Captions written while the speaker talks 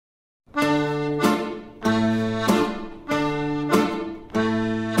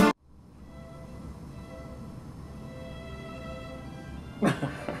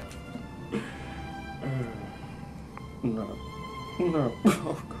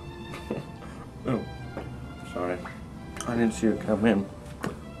Oh, sorry. I didn't see you come in.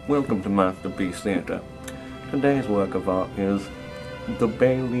 Welcome to Masterpiece Theatre. Today's work of art is The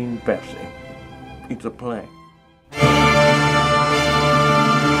Baleen Bessie. It's a play.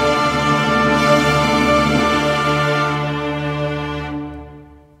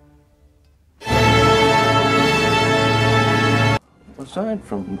 Aside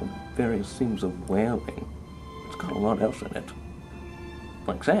from the various themes of whaling, it's got a lot else in it.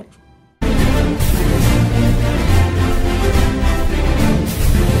 Like sex.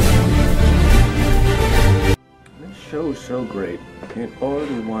 This show's so great, it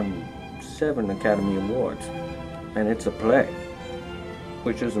already won 7 Academy Awards, and it's a play,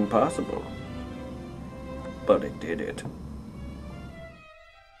 which is impossible, but it did it.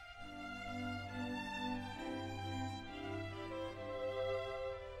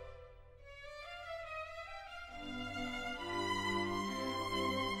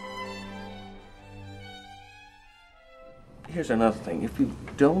 Here's another thing. If you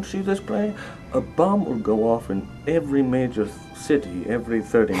don't see this play, a bomb will go off in every major city every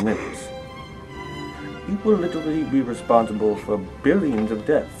 30 minutes. You will literally be responsible for billions of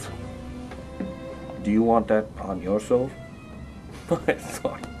deaths. Do you want that on your soul? I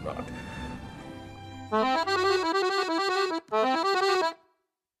thought not.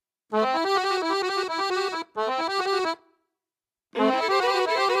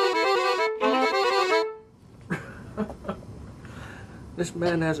 This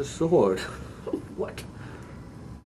man has a sword.